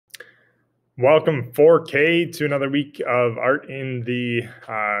Welcome 4K to another week of art in the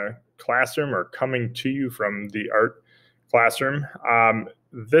classroom, or coming to you from the art classroom.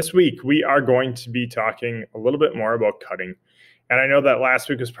 This week we are going to be talking a little bit more about cutting. And I know that last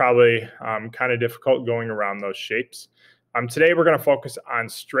week was probably kind of difficult going around those shapes. Today we're going to focus on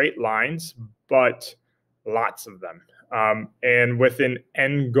straight lines, but lots of them. And with an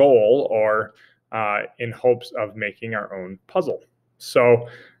end goal, or in hopes of making our own puzzle. So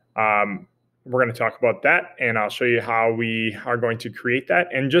we're going to talk about that, and I'll show you how we are going to create that.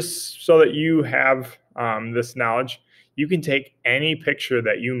 And just so that you have this knowledge, you can take any picture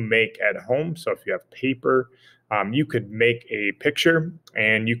that you make at home. So if you have paper, you could make a picture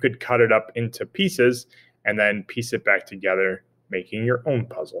and you could cut it up into pieces and then piece it back together, making your own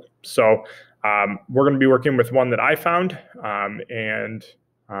puzzle. So we're going to be working with one that I found, and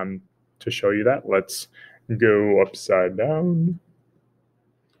to show you that, let's go upside down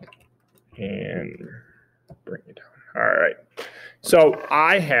and bring it down. All right. So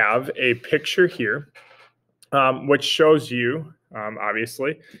I have a picture here, which shows you,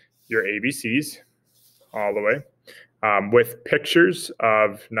 obviously, your ABCs all the way, with pictures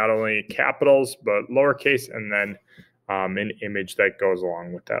of not only capitals, but lowercase, and then an image that goes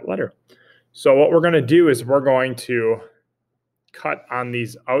along with that letter. So what we're going to do is we're going to cut on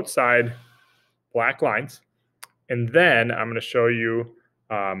these outside black lines, and then I'm going to show you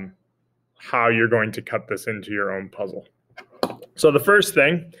how you're going to cut this into your own puzzle. So the first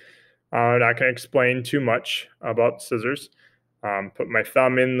thing, I'm not going to explain too much about scissors. Put my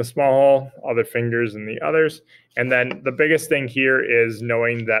thumb in the small hole, other fingers in the others. And then the biggest thing here is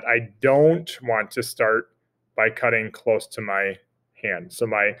knowing that I don't want to start by cutting close to my hand. So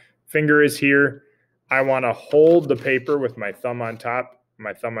my finger is here. I want to hold the paper with my thumb on top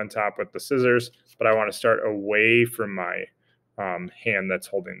with the scissors, but I want to start away from my hand that's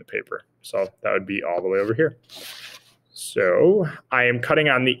holding the paper. So that would be all the way over here. So I am cutting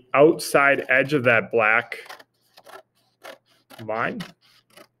on the outside edge of that black line.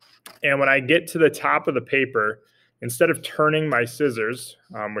 And when I get to the top of the paper, instead of turning my scissors,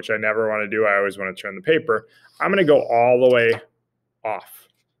 which I never want to do, I always want to turn the paper, I'm going to go all the way off,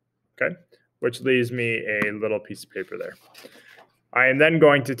 okay? Which leaves me a little piece of paper there. I am then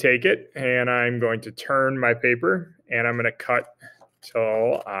going to take it and I'm going to turn my paper, and I'm going to cut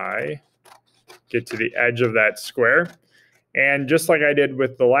till I get to the edge of that square. And just like I did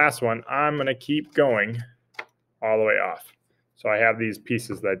with the last one, I'm going to keep going all the way off. So I have these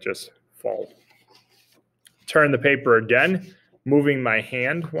pieces that just fall. Turn the paper again, moving my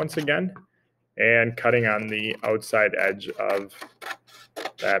hand once again, and cutting on the outside edge of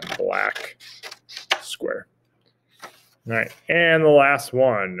that black square. All right, and the last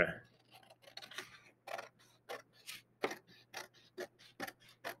one.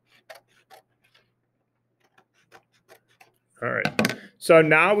 All right, so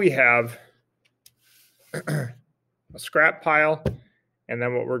now we have a scrap pile, and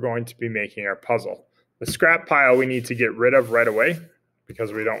then what we're going to be making our puzzle. The scrap pile we need to get rid of right away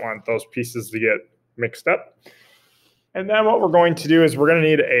because we don't want those pieces to get mixed up. And then what we're going to do is we're going to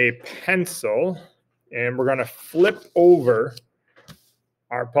need a pencil, and we're going to flip over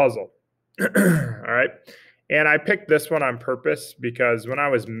our puzzle. All right. And I picked this one on purpose because when I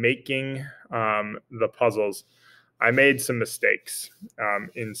was making the puzzles, I made some mistakes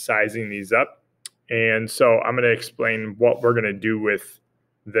in sizing these up. And so I'm going to explain what we're going to do with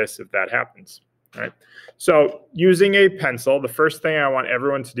this if that happens. All right. So using a pencil, the first thing I want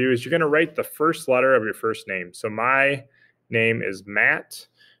everyone to do is you're going to write the first letter of your first name. So my name is Matt.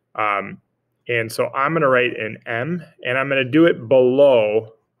 And so I'm going to write an M, and I'm going to do it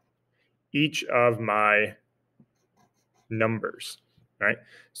below each of my numbers. Right?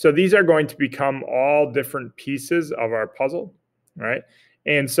 So these are going to become all different pieces of our puzzle, right?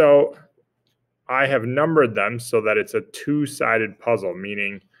 And so I have numbered them so that it's a two-sided puzzle,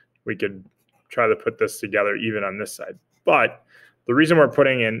 meaning we could try to put this together even on this side. But the reason we're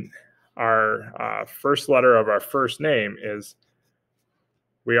putting in our first letter of our first name is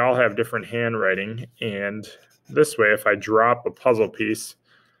we all have different handwriting, and this way, if I drop a puzzle piece,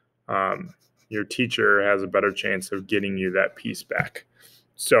 your teacher has a better chance of getting you that piece back.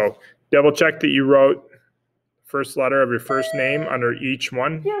 So double check that you wrote first letter of your first name under each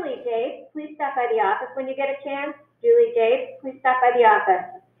one. Julie Jade, please stop by the office when you get a chance. Julie Jade, please stop by the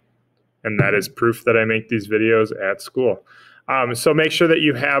office. And that is proof that I make these videos at school. So make sure that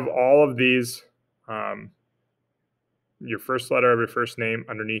you have all of these, your first letter of your first name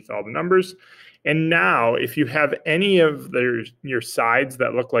underneath all the numbers. And now if you have any of your sides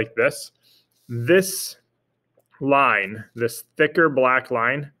that look like this line, this thicker black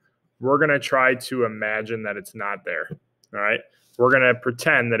line, we're going to try to imagine that it's not there. All right. We're going to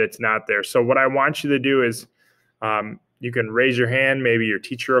pretend that it's not there. So what I want you to do is you can raise your hand. Maybe your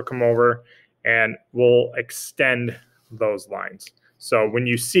teacher will come over and we'll extend those lines. So when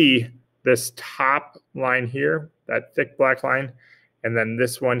you see this top line here, that thick black line, and then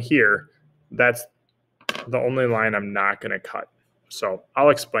this one here, that's the only line I'm not going to cut. So I'll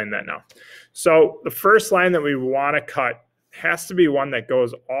explain that now. So the first line that we want to cut has to be one that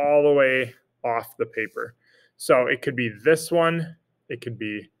goes all the way off the paper. So it could be this one, it could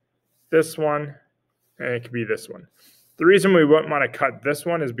be this one, and it could be this one. The reason we wouldn't want to cut this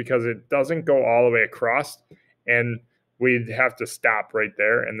one is because it doesn't go all the way across, and we'd have to stop right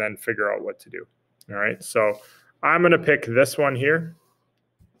there and then figure out what to do. All right, so I'm going to pick this one here.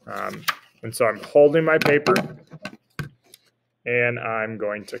 And so I'm holding my paper, and I'm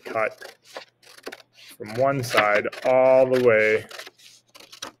going to cut from one side all the way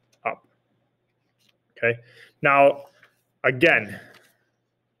up. Okay. Now, again,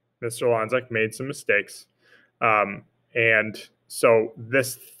 Mr. Lonzak made some mistakes. And so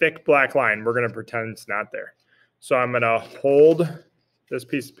this thick black line, we're going to pretend it's not there. So I'm going to hold this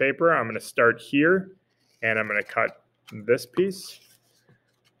piece of paper. I'm going to start here, and I'm going to cut this piece.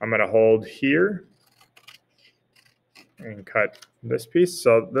 I'm going to hold here and cut this piece.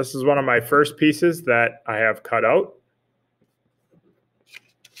 So this is one of my first pieces that I have cut out.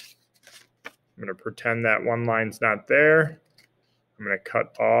 I'm going to pretend that one line's not there. I'm going to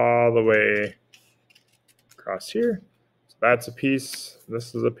cut all the way across here. So that's a piece.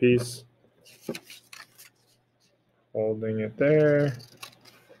 This is a piece. Holding it there.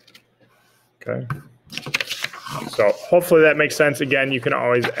 Okay. So hopefully that makes sense. Again, you can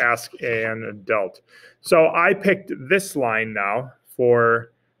always ask an adult. So I picked this line now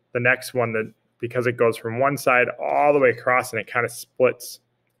for the next one because it goes from one side all the way across, and it kind of splits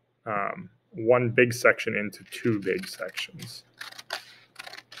one big section into two big sections.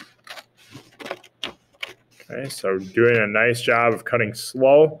 Okay, so doing a nice job of cutting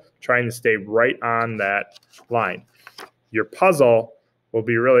slow, trying to stay right on that line. Your puzzle will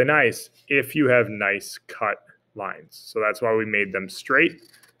be really nice if you have nice cut lines. So that's why we made them straight,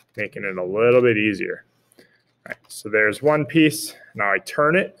 making it a little bit easier. All right, so there's one piece. Now I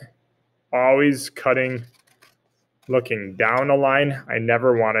turn it, always cutting, looking down a line. I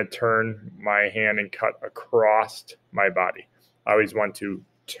never want to turn my hand and cut across my body. I always want to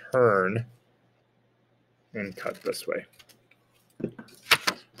turn and cut this way.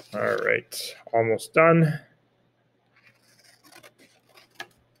 All right, almost done.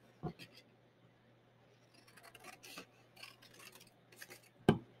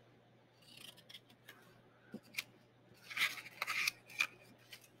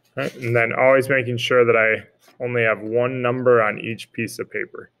 Right, and then always making sure that I only have one number on each piece of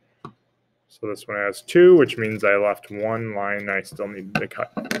paper. So this one has 2, which means I left one line I still need to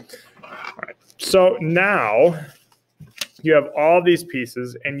cut. All right, so now you have all these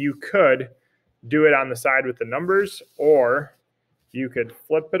pieces, and you could do it on the side with the numbers, or you could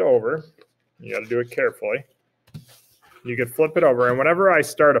flip it over. You got to do it carefully. You could flip it over, and whenever I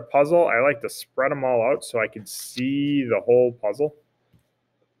start a puzzle, I like to spread them all out so I can see the whole puzzle.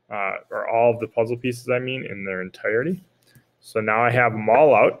 Or all of the puzzle pieces, I mean, in their entirety. So now I have them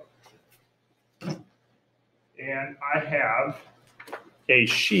all out. And I have a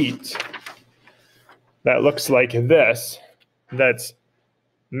sheet that looks like this that's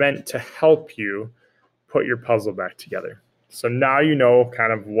meant to help you put your puzzle back together. So now you know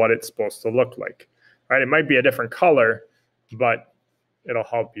kind of what it's supposed to look like. Right? It might be a different color, but it'll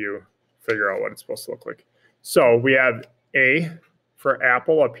help you figure out what it's supposed to look like. So we have A for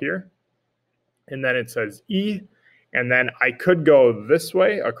apple up here, and then it says E, and then I could go this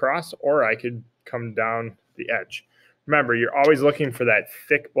way across, or I could come down the edge. Remember, you're always looking for that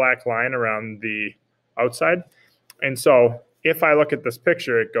thick black line around the outside. And so if I look at this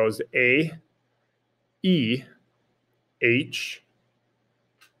picture, it goes A, E, H,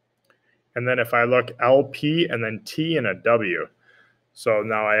 and then if I look LP and then T and a W. So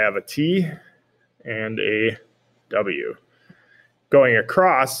now I have a T and a W. Going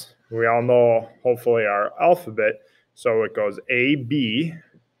across, we all know hopefully our alphabet. So it goes A, B,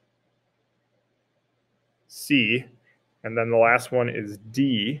 C, and then the last one is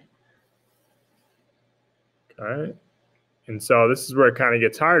D. Okay. And so this is where it kind of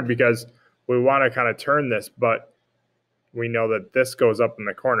gets hard because we want to kind of turn this, but we know that this goes up in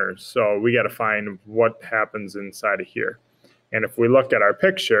the corners. So we got to find what happens inside of here. And if we look at our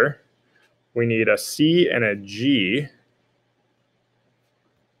picture, we need a C and a G.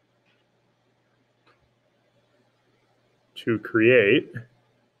 To create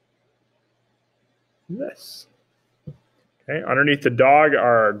this. Okay, underneath the dog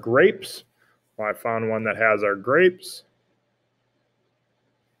are our grapes. Well, I found one that has our grapes.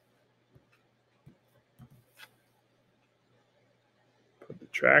 Put the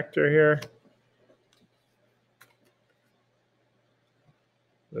tractor here.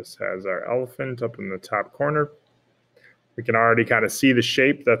 This has our elephant up in the top corner. We can already kind of see the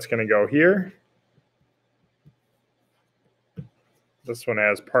shape that's going to go here. This one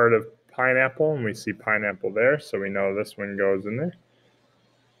has part of pineapple, and we see pineapple there, so we know this one goes in there.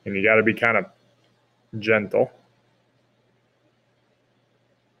 And you got to be kind of gentle.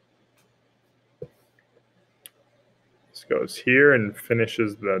 This goes here and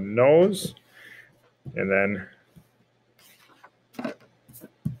finishes the nose. And then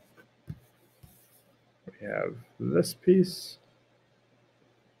we have this piece,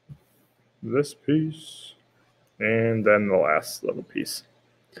 and then the last little piece.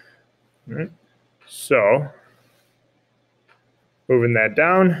 All right. So, moving that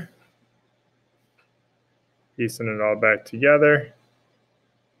down, piecing it all back together,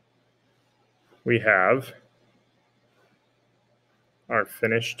 we have our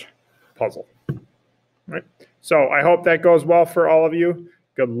finished puzzle. All right. So I hope that goes well for all of you.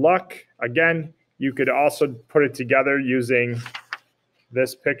 Good luck. Again, you could also put it together using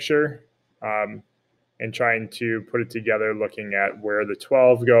this picture and trying to put it together looking at where the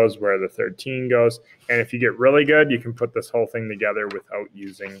 12 goes, where the 13 goes. And if you get really good, you can put this whole thing together without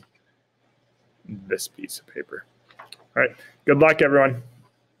using this piece of paper. All right. Good luck, everyone.